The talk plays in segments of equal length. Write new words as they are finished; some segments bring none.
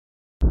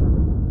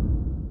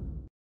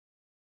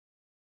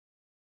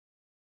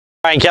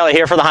Brian Kelly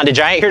here for the Honda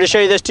Giant, here to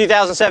show you this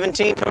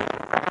 2017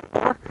 Toyota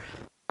RAV4.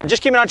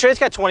 Just came in on trade. It's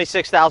got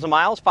 26,000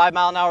 miles,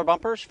 5-mile-an-hour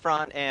bumpers,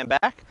 front and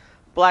back,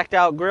 blacked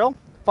out grille,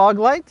 fog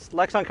lights,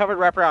 Lexus covered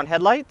wraparound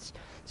headlights,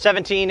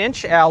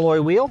 17-inch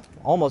alloy wheel,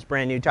 almost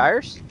brand new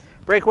tires,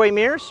 breakaway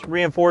mirrors,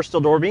 reinforced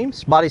steel door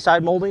beams, body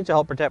side molding to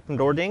help protect from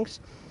door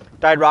dings,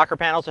 dyed rocker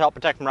panels to help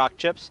protect from rock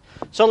chips,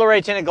 solar ray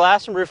tinted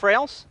glass and roof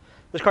rails.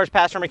 This car's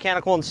passed our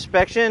mechanical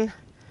inspection,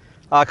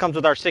 comes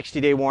with our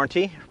 60-day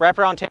warranty,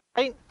 wraparound tail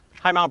light,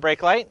 high mount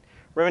brake light,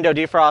 rear window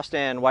defrost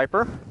and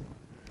wiper,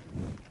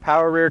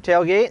 power rear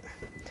tailgate,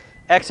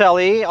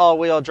 XLE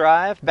all-wheel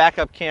drive,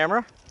 backup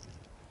camera,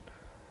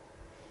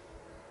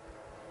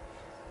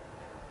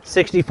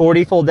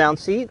 60/40 fold down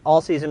seat,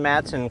 all-season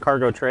mats and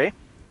cargo tray,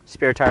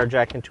 spare tire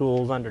jack and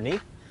tools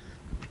underneath.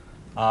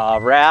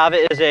 RAV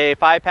is a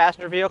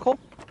 5-passenger vehicle,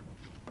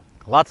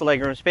 lots of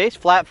legroom space,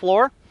 flat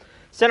floor,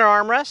 center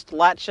armrest,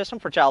 latch system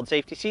for child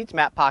safety seats,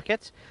 mat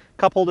pockets,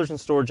 cup holders and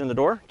storage in the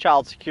door,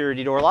 child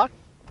security door lock.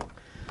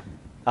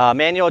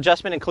 Manual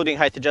adjustment including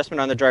height adjustment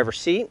on the driver's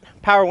seat,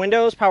 power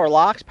windows, power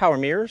locks, power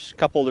mirrors,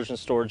 cup holders and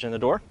storage in the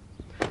door.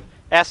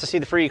 Ask to see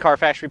the free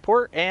CARFAX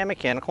report and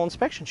mechanical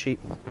inspection sheet.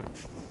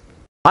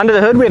 Under the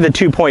hood we have the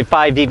 2.5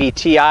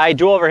 VVTi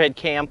dual overhead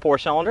cam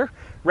 4-cylinder,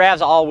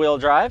 RAV's all-wheel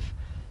drive,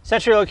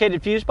 centrally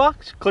located fuse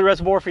box, clear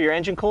reservoir for your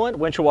engine coolant,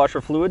 windshield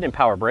washer fluid and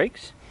power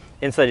brakes,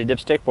 insulated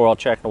dipstick for oil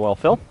check and oil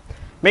fill,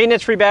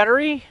 maintenance-free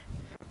battery,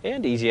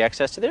 and easy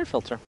access to the air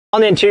filter. On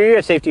the interior, you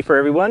have safety for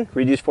everyone.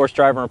 Reduced force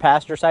driver and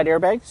passenger side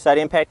airbags, side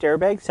impact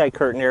airbags, side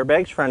curtain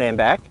airbags, front and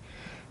back.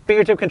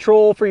 Fingertip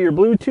control for your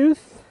Bluetooth,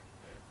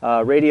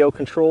 radio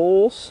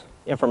controls,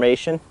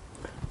 information,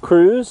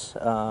 cruise,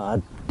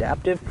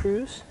 adaptive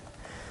cruise,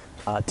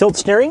 tilt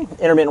steering,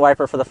 intermittent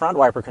wiper for the front,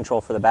 wiper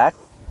control for the back,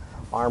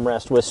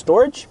 armrest with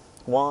storage,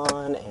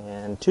 1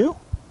 and 2.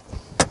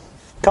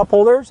 Cup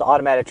holders,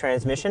 automatic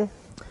transmission,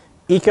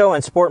 eco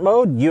and sport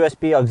mode,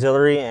 USB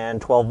auxiliary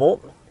and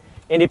 12-volt.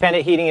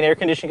 Independent heating and air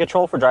conditioning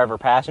control for driver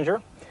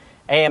passenger,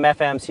 AM,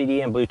 FM,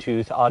 CD, and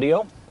Bluetooth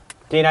audio,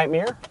 day-night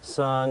mirror,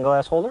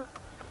 sunglass holder,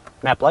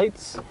 map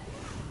lights,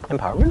 and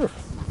power mirror.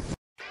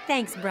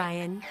 Thanks,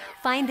 Brian.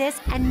 Find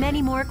this and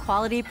many more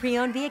quality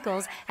pre-owned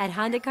vehicles at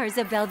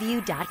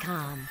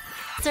HondaCarsOfBellevue.com.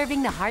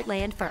 Serving the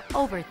heartland for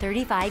over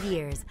 35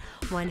 years,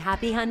 one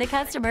happy Honda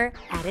customer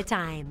at a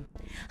time.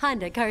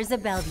 Honda Cars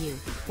of Bellevue,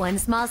 one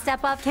small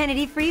step off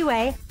Kennedy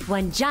Freeway,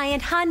 one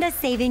giant Honda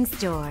savings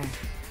store.